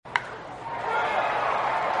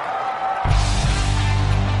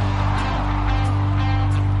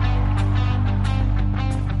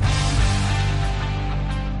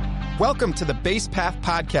Welcome to the Base Path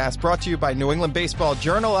Podcast, brought to you by New England Baseball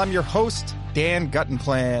Journal. I'm your host, Dan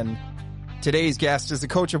Guttenplan. Today's guest is the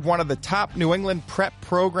coach of one of the top New England prep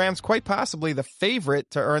programs, quite possibly the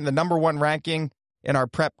favorite to earn the #1 ranking in our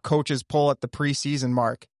prep coaches poll at the preseason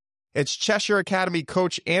mark. It's Cheshire Academy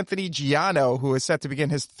coach Anthony Giano, who is set to begin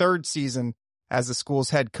his third season as the school's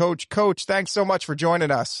head coach. Coach, thanks so much for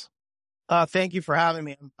joining us. Thank you for having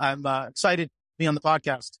me. I'm excited to be on the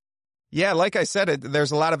podcast. Yeah, like I said,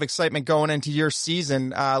 there's a lot of excitement going into your season.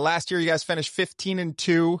 Last year, you guys finished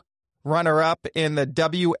 15-2, runner-up in the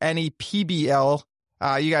WNEPBL.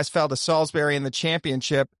 You guys fell to Salisbury in the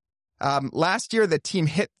championship. Last year, the team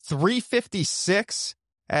hit .356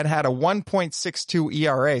 and had a 1.62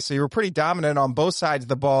 ERA, so you were pretty dominant on both sides of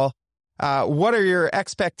the ball. What are your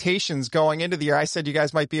expectations going into the year? I said you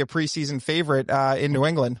guys might be a preseason favorite in New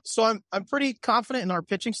England. So I'm pretty confident in our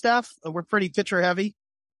pitching staff. We're pretty pitcher heavy.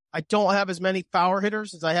 I don't have as many power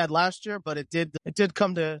hitters as I had last year, but it did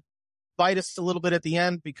come to bite us a little bit at the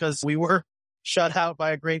end because we were shut out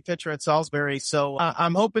by a great pitcher at Salisbury. So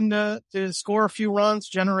I'm hoping to score a few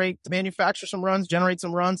runs, manufacture some runs, generate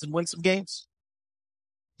some runs, and win some games.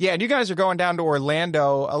 Yeah, and you guys are going down to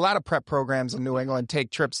Orlando. A lot of prep programs in New England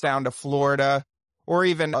take trips down to Florida, or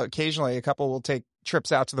even occasionally a couple will take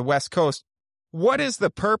trips out to the West Coast. What is the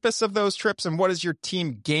purpose of those trips, and what does your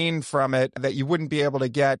team gain from it that you wouldn't be able to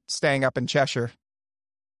get staying up in Cheshire?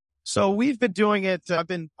 So we've been doing it. I've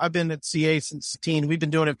been at CA since 2016. We've been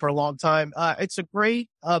doing it for a long time. It's a great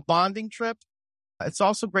bonding trip. It's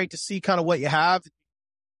also great to see kind of what you have.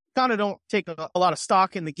 Kind of don't take a lot of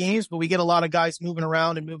stock in the games, but we get a lot of guys moving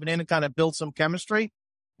around and moving in and kind of build some chemistry.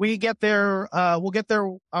 We get there.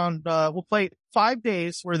 We'll play 5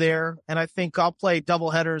 days. We're there, and I think I'll play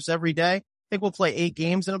double headers every day. I think we'll play 8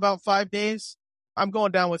 games in about 5 days. I'm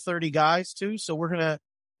going down with 30 guys too. So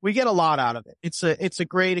we get a lot out of it. It's a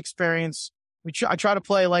great experience. I try to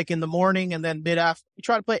play like in the morning and then mid-after. We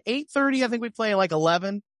try to play 8:30. I think we play like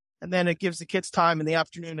 11, and then it gives the kids time in the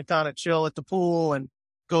afternoon to kind of chill at the pool and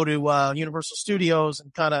go to Universal Studios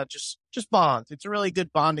and kind of just bond. It's a really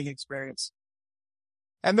good bonding experience.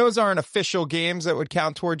 And those aren't official games that would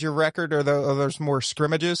count towards your record, or there's more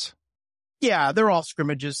scrimmages? Yeah, they're all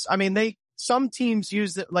scrimmages. I mean, some teams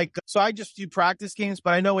use it so I just do practice games,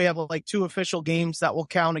 but I know we have like 2 official games that will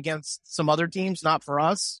count against some other teams, not for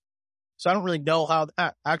us. So I don't really know how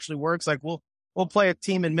that actually works. Like we'll play a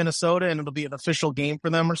team in Minnesota and it'll be an official game for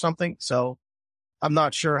them or something. So I'm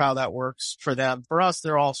not sure how that works for them. For us,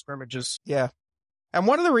 they're all scrimmages. Yeah. And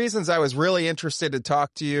one of the reasons I was really interested to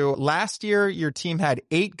talk to you, last year, your team had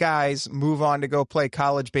 8 guys move on to go play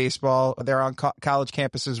college baseball. They're on college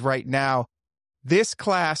campuses right now. This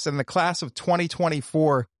class, in the class of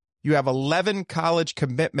 2024, you have 11 college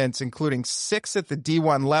commitments, including 6 at the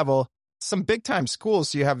D1 level. Some big-time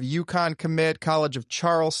schools. You have UConn commit, College of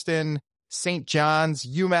Charleston, St. John's,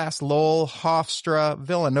 UMass Lowell, Hofstra,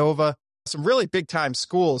 Villanova. Some really big-time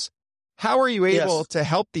schools. How are you able to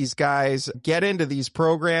help these guys get into these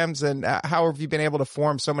programs, and how have you been able to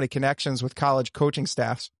form so many connections with college coaching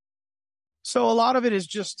staffs? So a lot of it is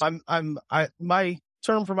just my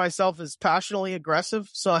term for myself is passionately aggressive.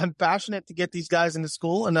 So I'm passionate to get these guys into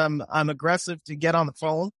school, and I'm aggressive to get on the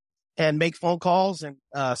phone and make phone calls and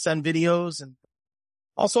send videos. And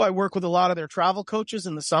also I work with a lot of their travel coaches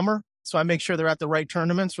in the summer. So I make sure they're at the right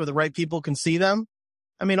tournaments where the right people can see them.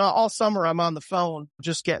 I mean, all summer I'm on the phone,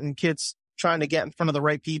 just getting kids, trying to get in front of the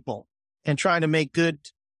right people and trying to make good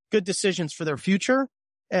decisions for their future.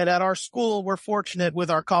 And at our school, we're fortunate with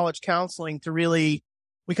our college counseling to we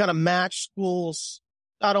kind of match schools,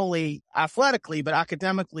 not only athletically, but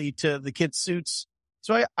academically to the kids' suits.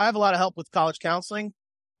 So I have a lot of help with college counseling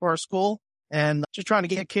for our school and just trying to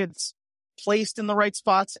get kids placed in the right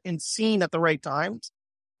spots and seen at the right times.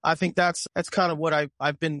 I think that's kind of what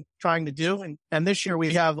I've been trying to do. And this year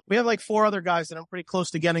we have like 4 other guys that I'm pretty close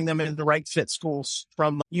to getting them in the right fit schools,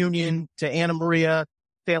 from Union to Anna Maria,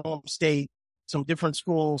 Salem State, some different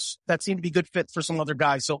schools that seem to be good fit for some other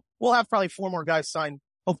guys. So we'll have probably 4 more guys signed,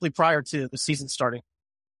 hopefully prior to the season starting.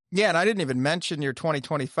 Yeah, and I didn't even mention your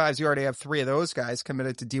 2025s. You already have 3 of those guys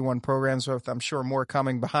committed to D1 programs, with I'm sure more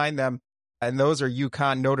coming behind them. And those are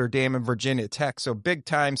UConn, Notre Dame, and Virginia Tech. So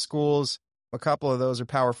big-time schools. A couple of those are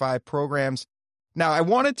Power 5 programs. Now, I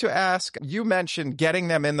wanted to ask, you mentioned getting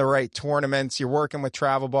them in the right tournaments. You're working with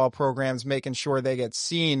travel ball programs, making sure they get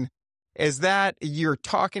seen. Is that you're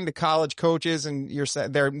talking to college coaches and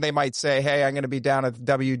they might say, hey, I'm going to be down at the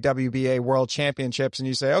WWBA World Championships. And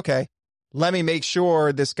you say, okay, let me make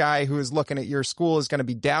sure this guy who is looking at your school is going to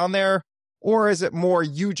be down there? Or is it more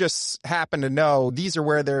you just happen to know these are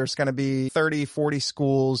where there's going to be 30, 40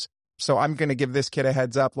 schools So I'm going to give this kid a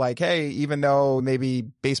heads up, like, hey, even though maybe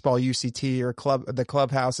baseball UCT or the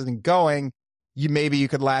clubhouse isn't going, maybe you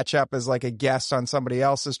could latch up as like a guest on somebody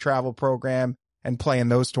else's travel program and play in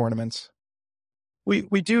those tournaments.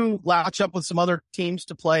 We do latch up with some other teams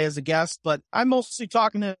to play as a guest, but I'm mostly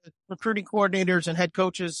talking to recruiting coordinators and head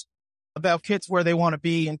coaches about kids where they want to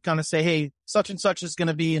be and kind of say, hey, such and such is going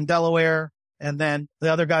to be in Delaware, and then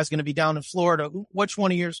the other guy's going to be down in Florida.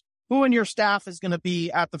 Who in your staff is going to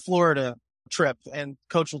be at the Florida trip? And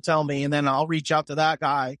coach will tell me, and then I'll reach out to that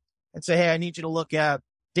guy and say, hey, I need you to look at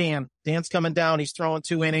Dan. Dan's coming down. He's throwing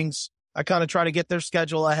 2 innings. I kind of try to get their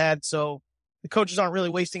schedule ahead. So the coaches aren't really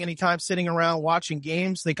wasting any time sitting around watching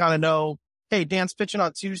games. They kind of know, hey, Dan's pitching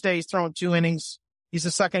on Tuesday. He's throwing 2 innings. He's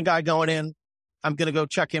the second guy going in. I'm going to go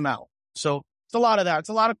check him out. So it's a lot of that. It's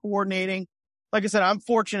a lot of coordinating. Like I said, I'm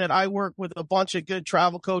fortunate. I work with a bunch of good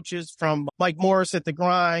travel coaches, from Mike Morris at the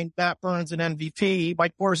Grind, Matt Burns at MVP,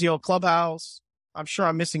 Mike Borzio Clubhouse. I'm sure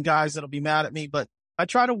I'm missing guys that'll be mad at me, but I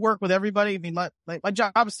try to work with everybody. I mean, my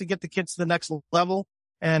job is to get the kids to the next level.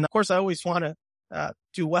 And of course, I always want to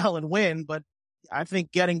do well and win, but I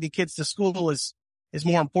think getting the kids to school is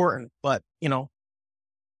more important. But,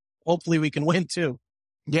 hopefully we can win too.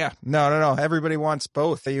 Yeah, no. Everybody wants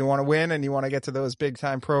both. You want to win and you want to get to those big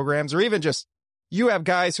time programs, or even just you have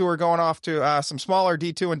guys who are going off to some smaller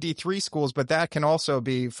D2 and D3 schools, but that can also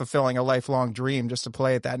be fulfilling a lifelong dream just to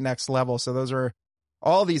play at that next level. So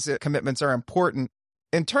all these commitments are important.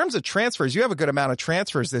 In terms of transfers, you have a good amount of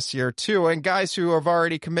transfers this year too, and guys who have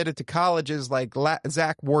already committed to colleges, like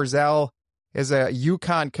Zach Warzel is a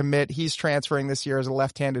UConn commit. He's transferring this year as a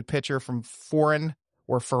left-handed pitcher from Foran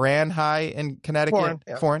High in Connecticut.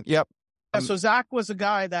 Foran, yep. Yeah, so Zach was a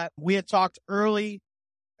guy that we had talked early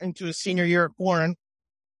into his senior year at Foran.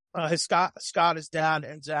 Scott, his dad,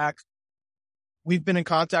 and Zach, we've been in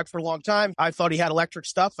contact for a long time. I thought he had electric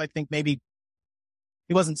stuff. I think maybe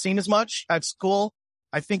he wasn't seen as much at school.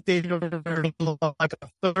 I think they were like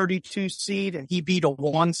a 32 seed, and he beat a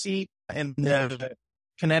 1 seed in the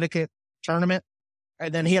Connecticut tournament.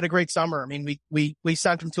 And then he had a great summer. I mean, we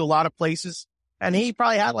sent him to a lot of places, and he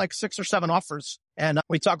probably had like 6 or 7 offers. And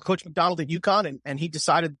we talked to Coach McDonald at UConn, and he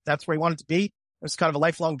decided that's where he wanted to be. It was kind of a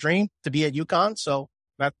lifelong dream to be at UConn. So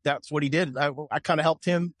that's what he did. I kind of helped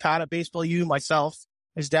him, Pat at Baseball U, myself,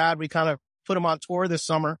 his dad. We kind of put him on tour this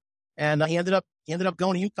summer, and he ended up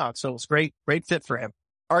going to UConn. So it was great fit for him.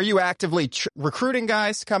 Are you actively recruiting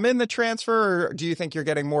guys to come in the transfer, or do you think you're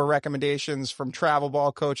getting more recommendations from travel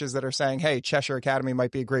ball coaches that are saying, hey, Cheshire Academy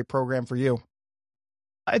might be a great program for you?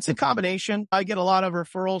 It's a combination. I get a lot of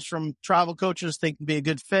referrals from travel coaches think can be a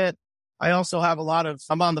good fit. I also have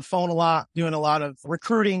I'm on the phone a lot, doing a lot of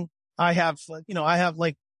recruiting. I have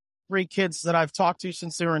like 3 kids that I've talked to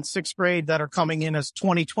since they were in 6th grade that are coming in as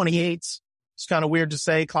 2028s. It's kind of weird to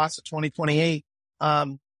say, class of 2028.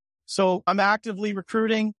 So I'm actively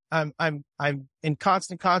recruiting. I'm in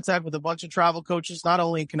constant contact with a bunch of travel coaches, not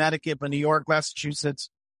only in Connecticut, but New York, Massachusetts,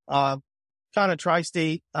 kind of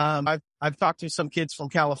tri-state. I've talked to some kids from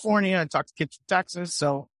California. I talked to kids from Texas.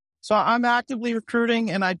 So I'm actively recruiting,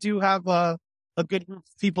 and I do have a good group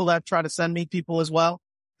of people that try to send me people as well.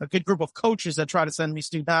 A good group of coaches that try to send me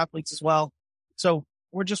student athletes as well. So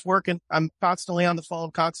we're just working. I'm constantly on the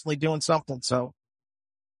phone, constantly doing something. So.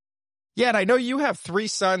 Yeah, and I know you have 3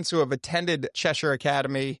 sons who have attended Cheshire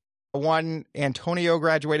Academy. One, Antonio,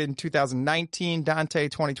 graduated in 2019, Dante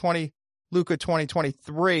 2020, Luca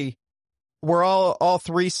 2023. Were all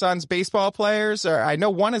 3 sons baseball players? Or I know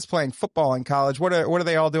one is playing football in college. What are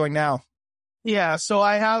they all doing now? Yeah, so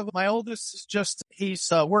I have my oldest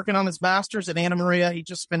he's working on his master's at Anna Maria. He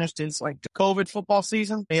just finished his COVID football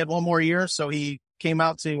season. He had 1 more year, so he came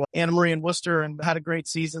out to Anna Maria in Worcester and had a great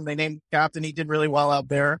season. They named him captain. He did really well out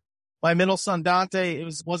there. My middle son, Dante,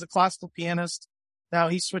 was a classical pianist. Now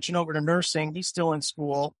he's switching over to nursing. He's still in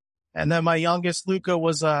school. And then my youngest, Luca,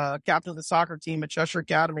 was captain of the soccer team at Cheshire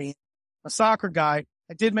Academy, a soccer guy.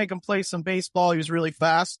 I did make him play some baseball. He was really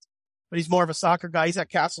fast, but he's more of a soccer guy. He's at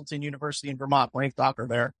Castleton University in Vermont playing soccer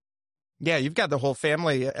there. Yeah, you've got the whole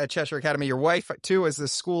family at Cheshire Academy. Your wife, too, is the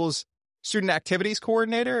school's student activities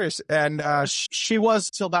coordinator, and she was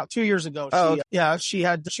till about 2 years ago. She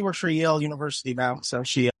works for Yale University now, so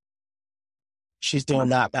she's doing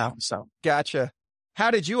that now. So gotcha.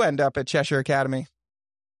 How did you end up at Cheshire Academy?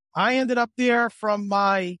 I ended up there from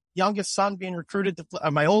my youngest son being recruited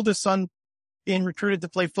to my oldest son being recruited to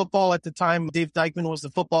play football at the time. Dave Dykeman was the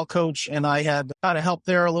football coach, and I had kind of helped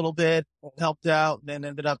there a little bit, helped out, and then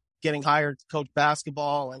ended up getting hired to coach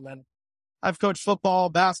basketball. And then I've coached football,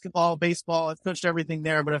 basketball, baseball. I've coached everything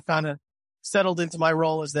there, but I've kind of settled into my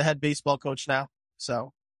role as the head baseball coach now.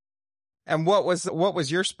 So. And what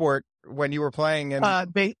was your sport when you were playing?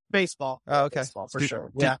 Baseball. Oh, okay. Baseball for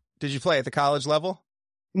sure. Yeah. Did you play at the college level?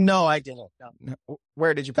 No, I didn't. No.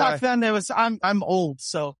 Where did you play? Back then I'm old.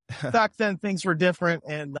 So back then things were different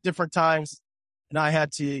and different times. And I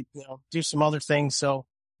had to, do some other things. So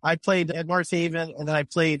I played at North Haven and then I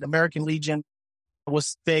played American Legion. It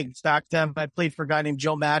was big back then. I played for a guy named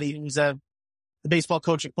Joe Matty, who was the baseball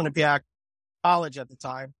coach at Quinnipiac College at the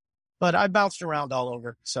time. But I bounced around all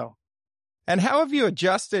over. So. And how have you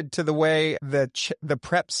adjusted to the way the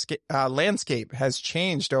prep landscape has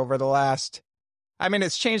changed over the last? I mean,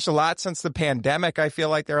 it's changed a lot since the pandemic. I feel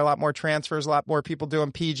like there are a lot more transfers, a lot more people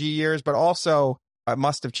doing PG years, but also it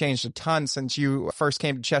must have changed a ton since you first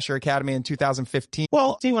came to Cheshire Academy in 2015.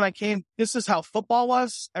 Well, see, when I came, this is how football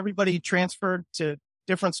was. Everybody transferred to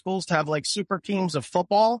different schools to have like super teams of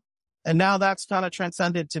football. And now that's kind of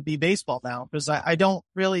transcended to be baseball now, because I don't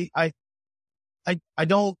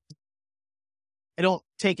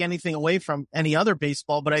take anything away from any other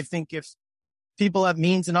baseball, but I think if people have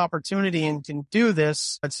means and opportunity and can do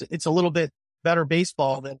this, it's a little bit better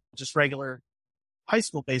baseball than just regular high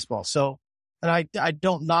school baseball. So, and I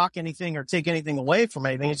don't knock anything or take anything away from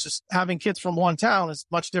anything. It's just having kids from one town is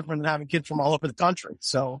much different than having kids from all over the country.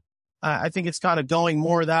 So I think it's kind of going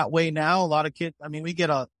more that way now. A lot of kids, I mean, we get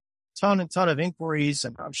a ton of inquiries,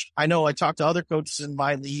 and I know I talk to other coaches in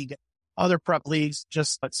my league, other prep leagues,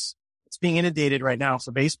 just it's being inundated right now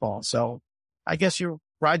for baseball. So I guess you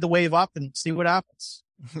ride the wave up and see what happens.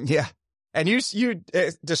 Yeah. And you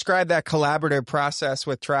describe that collaborative process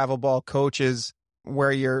with travel ball coaches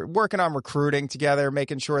where you're working on recruiting together,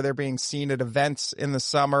 making sure they're being seen at events in the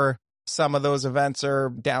summer. Some of those events are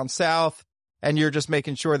down south, and you're just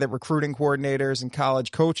making sure that recruiting coordinators and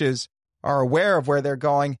college coaches are aware of where they're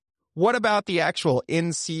going. What about the actual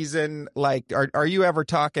in-season? Like, are you ever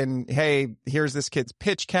talking, hey, here's this kid's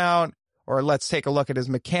pitch count, or let's take a look at his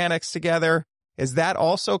mechanics together? Is that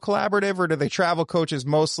also collaborative, or do the travel coaches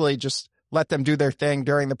mostly just let them do their thing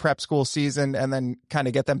during the prep school season and then kind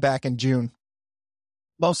of get them back in June?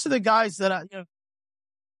 Most of the guys that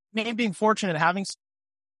me being fortunate having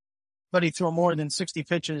somebody throw more than 60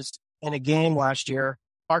 pitches in a game last year,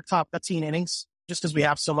 our top 15 innings, just because we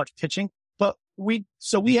have so much pitching. But we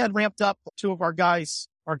had ramped up two of our guys,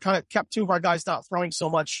 or kind of kept two of our guys not throwing so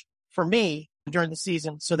much for me during the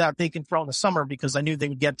season so that they can throw in the summer, because I knew they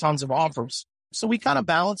would get tons of offers. So we kind of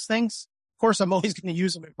balance things. Of course, I'm always going to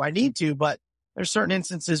use them if I need to, but there's certain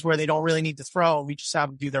instances where they don't really need to throw, and we just have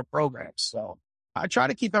them do their programs. So I try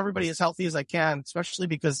to keep everybody as healthy as I can, especially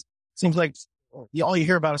because it seems like all you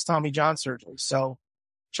hear about is Tommy John surgery. So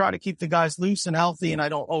try to keep the guys loose and healthy, and I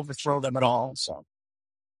don't overthrow them at all. So.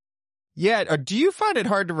 Yeah. Do you find it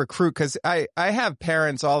hard to recruit? Because I have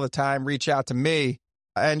parents all the time reach out to me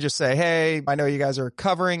and just say, hey, I know you guys are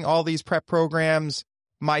covering all these prep programs.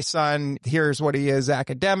 My son, here's what he is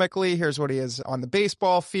academically. Here's what he is on the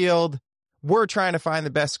baseball field. We're trying to find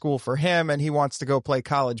the best school for him, and he wants to go play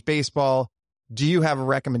college baseball. Do you have a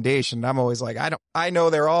recommendation? I'm always like, I know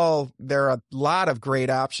there are a lot of great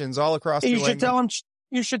options all across New England.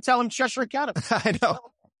 You should tell him Cheshire Academy. I know.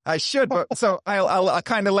 I should, but so I'll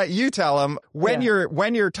kind of let you tell them when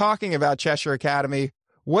you're talking about Cheshire Academy,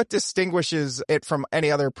 what distinguishes it from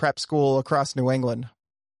any other prep school across New England?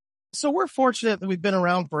 So we're fortunate that we've been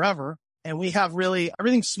around forever, and we have really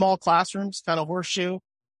everything small classrooms, kind of horseshoe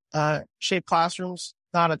shaped classrooms,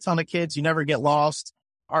 not a ton of kids. You never get lost.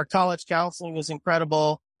 Our college counseling is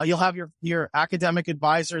incredible. You'll have your academic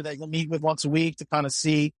advisor that you'll meet with once a week to kind of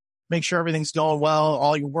make sure everything's going well.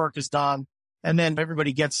 All your work is done. And then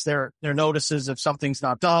everybody gets their notices if something's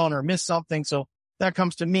not done or missed something. So that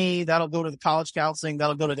comes to me. That'll go to the college counseling.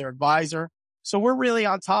 That'll go to their advisor. So we're really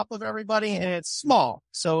on top of everybody, and it's small.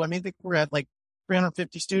 So, I mean, I think we're at like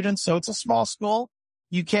 350 students. So it's a small school.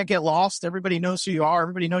 You can't get lost. Everybody knows who you are.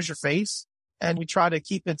 Everybody knows your face. And we try to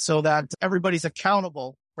keep it so that everybody's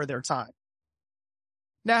accountable for their time.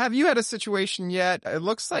 Now, have you had a situation yet? It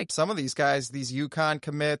looks like some of these guys, these UConn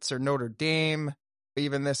commits or Notre Dame,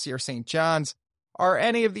 even this year, St. John's, are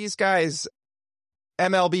any of these guys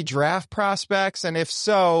MLB draft prospects? And if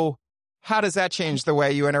so, how does that change the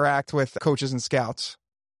way you interact with coaches and scouts?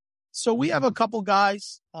 So we have a couple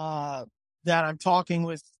guys that I'm talking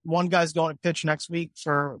with. One guy's going to pitch next week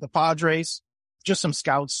for the Padres, just some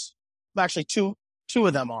scouts. Actually, two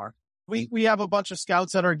of them are. We have a bunch of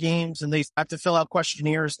scouts at our games, and they have to fill out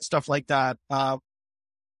questionnaires and stuff like that.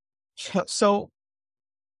 So,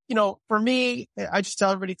 for me, I just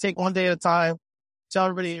tell everybody, take one day at a time. Tell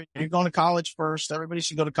everybody, you're going to college first. Everybody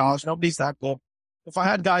should go to college. Nobody's that good. If I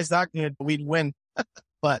had guys that good, we'd win.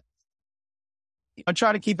 But, I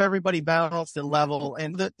try to keep everybody balanced and level.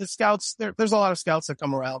 And the scouts, there's a lot of scouts that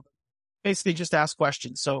come around, basically just ask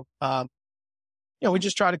questions. So, we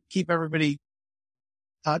just try to keep everybody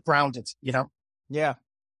grounded, Yeah.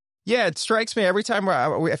 Yeah, it strikes me every time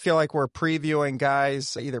I feel like we're previewing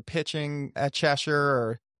guys either pitching at Cheshire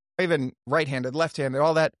or even right-handed, left-handed,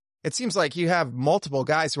 all that. It seems like you have multiple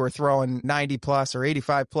guys who are throwing 90 plus or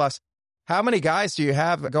 85 plus. How many guys do you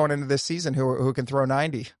have going into this season who can throw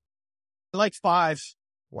 90? Like 5.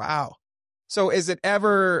 Wow. So is it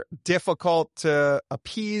ever difficult to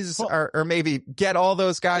appease or maybe get all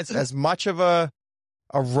those guys as much of a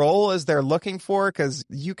role as they're looking for? Because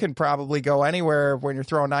you can probably go anywhere when you're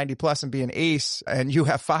throwing 90 plus and be an ace, and you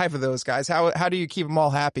have 5 of those guys. How do you keep them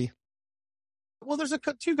all happy? Well, there's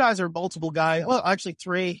 2 guys or multiple guys. Well, actually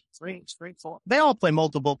 3, 4. They all play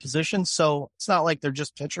multiple positions, so it's not like they're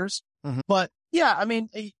just pitchers. Mm-hmm. But yeah, I mean,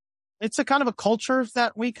 it's a kind of a culture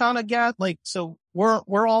that we kind of get. Like, so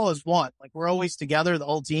we're all as one. Like, we're always together, the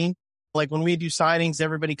whole team. Like, when we do signings,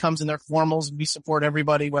 everybody comes in their formals and we support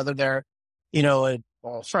everybody, whether they're,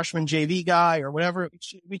 a freshman JV guy or whatever.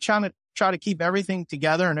 We try to keep everything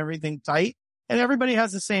together and everything tight. And everybody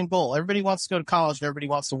has the same goal. Everybody wants to go to college and everybody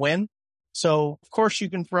wants to win. So, of course, you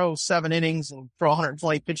can throw 7 innings and throw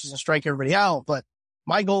 120 pitches and strike everybody out. But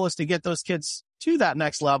my goal is to get those kids to that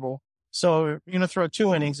next level. So you're going to throw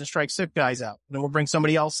 2 innings and strike 6 guys out. And then we'll bring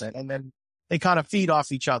somebody else in. And then they kind of feed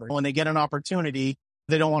off each other. When they get an opportunity,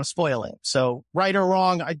 they don't want to spoil it. So right or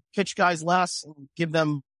wrong, I pitch guys less and give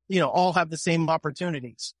them, all have the same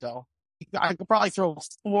opportunities. So I could probably throw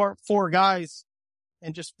 4 guys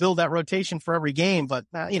and just build that rotation for every game. But,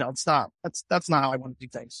 it's not, that's not how I want to do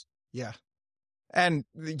things. Yeah. And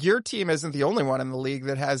your team isn't the only one in the league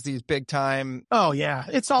that has these big time. Oh, yeah.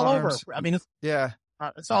 It's all arms. over. I mean, yeah,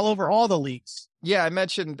 it's all over all the leagues. Yeah. I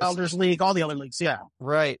mentioned Elders League, all the other leagues. Yeah.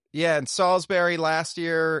 Right. Yeah. And Salisbury last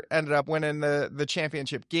year ended up winning the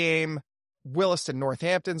championship game. Williston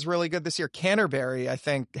Northampton's really good this year. Canterbury, I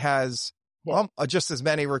think, has just as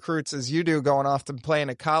many recruits as you do going off to playing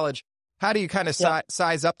at college. How do you kind of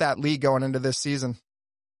size up that league going into this season?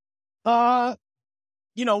 We're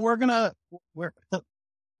gonna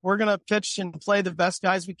pitch and play the best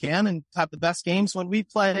guys we can and have the best games. When we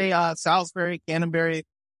play Salisbury, Canterbury,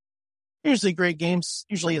 usually great games,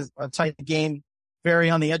 usually a tight game, very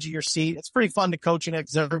on the edge of your seat. It's pretty fun to coach in it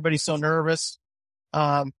because everybody's so nervous.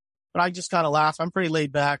 But I just kind of laugh. I'm pretty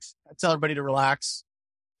laid back. I tell everybody to relax.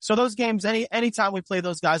 So those games, anytime we play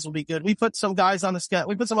those guys will be good. We put some guys on the schedule.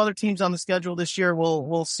 We put some other teams on the schedule this year.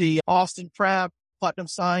 We'll see Austin Prep, Putnam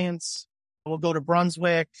Science. We'll go to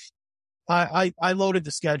Brunswick. I loaded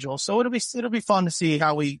the schedule, so it'll be fun to see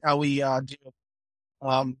how we do.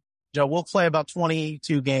 We'll play about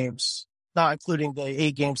 22 games, not including the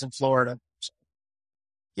 8 games in Florida.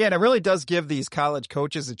 Yeah, and it really does give these college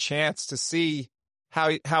coaches a chance to see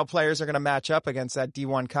how players are going to match up against that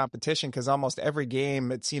D1 competition, because almost every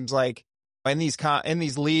game, it seems like in these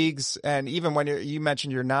leagues, and even when you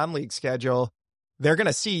mentioned your non-league schedule, they're going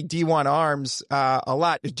to see D1 arms a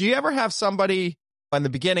lot. Do you ever have somebody in the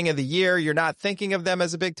beginning of the year, you're not thinking of them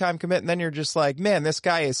as a big-time commit, and then you're just like, man, this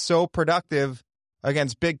guy is so productive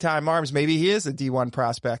against big-time arms. Maybe he is a D1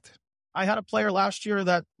 prospect. I had a player last year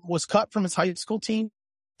that was cut from his high school team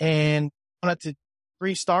and wanted to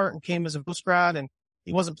restart and came as a post grad, and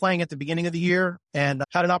he wasn't playing at the beginning of the year and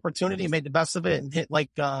had an opportunity, made the best of it, and hit like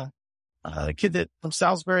a kid that from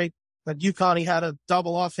Salisbury at UConn. He had a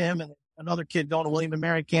double off him, and another kid going to William and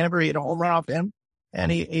Mary Canterbury had a home run off him,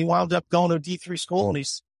 and he wound up going to a D3 school, and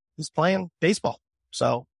he's playing baseball.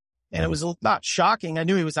 So, and it was not shocking. I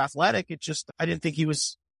knew he was athletic. It just, I didn't think he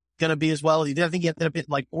was going to be as well as he did. I think he ended up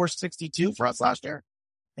hitting like 462 for us last year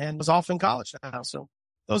and was off in college now. So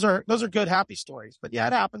those are good, happy stories. But yeah,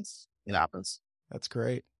 it happens. It happens. That's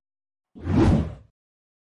great.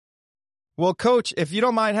 Well, Coach, if you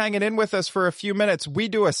don't mind hanging in with us for a few minutes, we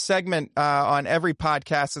do a segment on every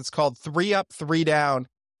podcast. It's called 3 Up, 3 Down.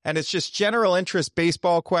 And it's just general interest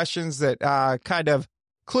baseball questions that kind of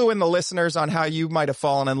clue in the listeners on how you might have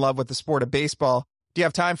fallen in love with the sport of baseball. Do you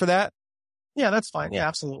have time for that? Yeah, that's fine. Yeah,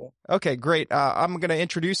 absolutely. Okay, great. I'm going to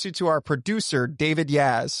introduce you to our producer, David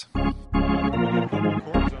Yaz.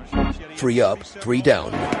 3 Up, 3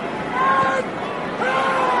 Down.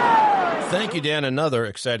 Thank you, Dan. Another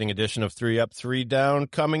exciting edition of 3 Up, 3 Down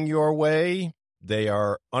coming your way. They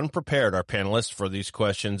are unprepared, our panelists, for these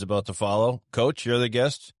questions about to follow. Coach, you're the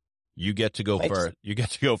guest. You get to go first. You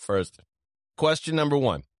get to go first. Question number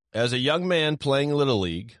 1. As a young man playing Little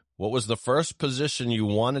League, what was the first position you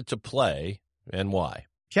wanted to play and why?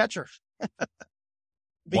 Catcher.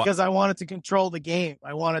 Because I wanted to control the game.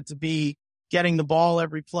 I wanted to be getting the ball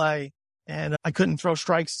every play and I couldn't throw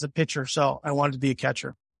strikes as a pitcher, so I wanted to be a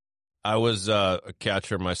catcher. I was a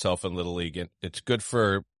catcher myself in Little League, and it's good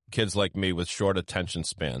for kids like me with short attention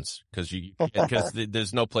spans because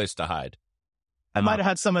there's no place to hide. I might have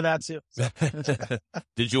had some of that too.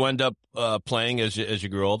 Did you end up playing as you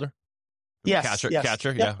grew older? Yes. Catcher?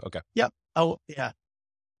 Yep. Yeah. Okay. Yep. Oh, yeah.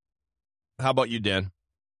 How about you, Dan?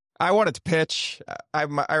 I wanted to pitch.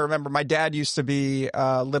 I remember my dad used to be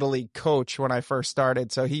a Little League coach when I first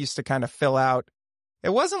started, so he used to kind of fill out. It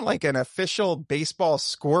wasn't like an official baseball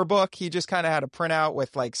scorebook. He just kind of had a printout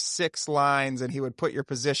with like 6 lines, and he would put your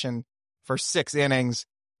position for 6 innings.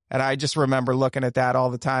 And I just remember looking at that all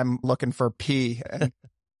the time, looking for P. And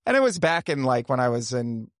it was back in like when I was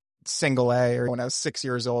in single A or when I was 6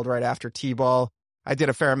 years old, right after T-ball. I did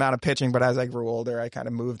a fair amount of pitching, but as I grew older, I kind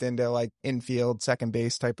of moved into like infield, second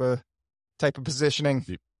base type of positioning.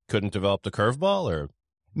 You couldn't develop the curveball, or?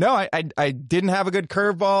 No, I didn't have a good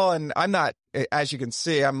curveball, and I'm not, as you can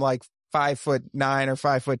see, I'm like 5'9" or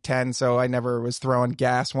 5'10", so I never was throwing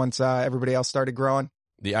gas once everybody else started growing.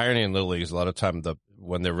 The irony in Little League is a lot of time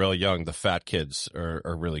when they're real young, the fat kids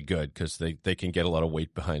are really good because they can get a lot of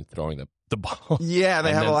weight behind throwing the ball. Yeah,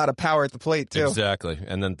 they have a lot of power at the plate too. Exactly,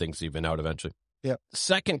 and then things even out eventually. Yeah.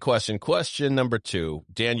 Second question number 2.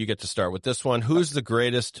 Dan, you get to start with this one. Who's the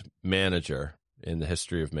greatest manager in the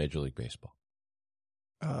history of Major League Baseball?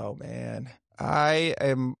 Oh, man.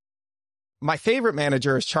 My favorite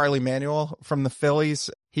manager is Charlie Manuel from the Phillies.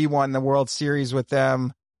 He won the World Series with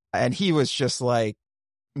them, and he was just like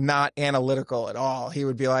not analytical at all. He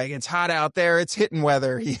would be like, it's hot out there, it's hitting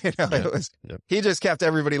weather. He just kept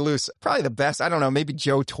everybody loose. Probably the best, I don't know, maybe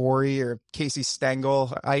Joe Torre or Casey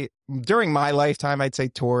Stengel. During my lifetime, I'd say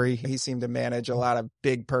Torre. He seemed to manage a lot of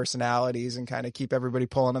big personalities and kind of keep everybody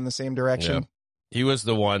pulling in the same direction. Yeah. He was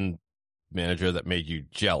the one manager that made you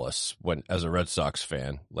jealous as a Red Sox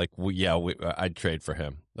fan. Like, I'd trade for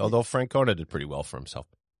him. Although Francona did pretty well for himself.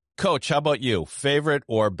 Coach, how about you? Favorite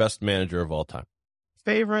or best manager of all time?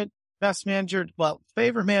 Favorite manager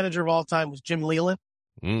of all time was Jim Leland.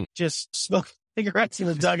 Just smoked cigarettes in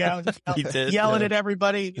the dugout, yelling at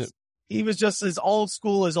everybody. He was just as old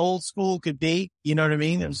school could be. You know what I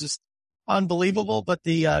mean? It was just unbelievable. But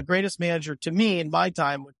the greatest manager to me in my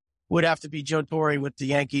time would have to be Joe Torre with the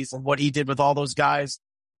Yankees and what he did with all those guys,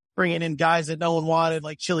 bringing in guys that no one wanted,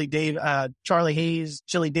 like Charlie Hayes,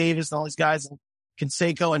 Chili Davis, and all these guys, and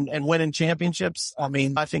Canseco, and winning championships. I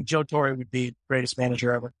mean, I think Joe Torre would be the greatest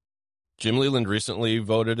manager ever. Jim Leland recently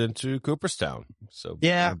voted into Cooperstown. So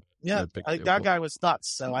that guy was nuts.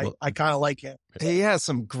 So I kind of like him. He has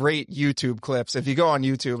some great YouTube clips. If you go on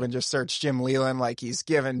YouTube and just search Jim Leland, like he's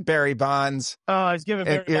giving Barry Bonds. Oh, he's giving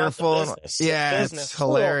Barry Bonds business. Yeah, business. It's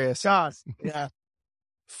hilarious. God, yeah.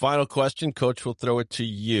 Final question, Coach, we'll throw it to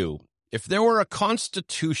you. If there were a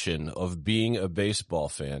constitution of being a baseball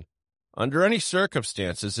fan, under any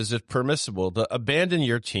circumstances, is it permissible to abandon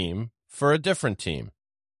your team for a different team?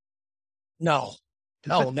 No,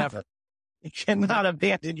 never. You cannot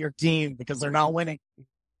abandon your team because they're not winning.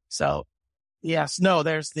 So, yes, no,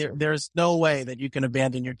 there's no way that you can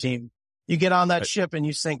abandon your team. You get on that ship and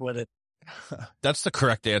you sink with it. That's the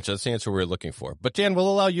correct answer. That's the answer we're looking for. But Dan, we'll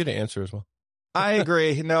allow you to answer as well. I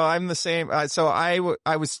agree. No, I'm the same. So I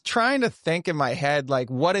was trying to think in my head, like,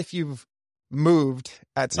 what if you've moved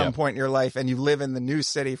at some point in your life and you live in the new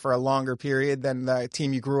city for a longer period than the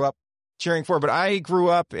team you grew up cheering for? But I grew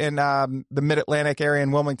up in the Mid-Atlantic area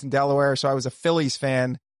in Wilmington, Delaware, so I was a Phillies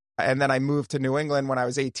fan. And then I moved to New England when I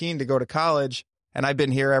was 18 to go to college, and I've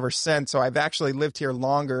been here ever since. So I've actually lived here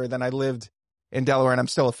longer than I lived in Delaware, and I'm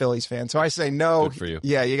still a Phillies fan. So I say no. Good for you.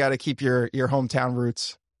 Yeah, you got to keep your hometown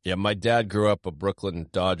roots. Yeah, my dad grew up a Brooklyn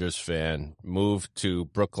Dodgers fan, moved to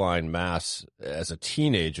Brookline, Mass as a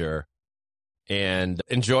teenager, and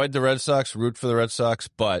enjoyed the Red Sox, root for the Red Sox.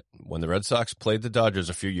 But when the Red Sox played the Dodgers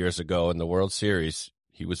a few years ago in the World Series,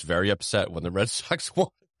 he was very upset when the Red Sox won.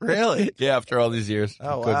 Really? Yeah, after all these years.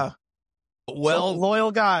 Oh, wow. Well, so,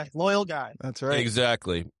 loyal guy. That's right.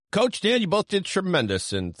 Exactly. Coach Dan, you both did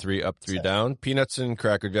tremendous in 3 Up, 3 Down. Peanuts and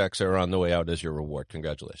Cracker Jacks are on the way out as your reward.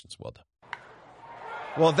 Congratulations. Well done.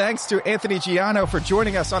 Well, thanks to Anthony Giano for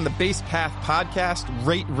joining us on the Base Path Podcast.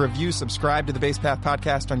 Rate, review, subscribe to the Base Path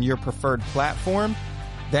Podcast on your preferred platform.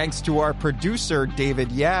 Thanks to our producer, David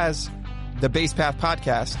Yaz. The Base Path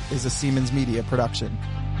Podcast is a Siemens Media production.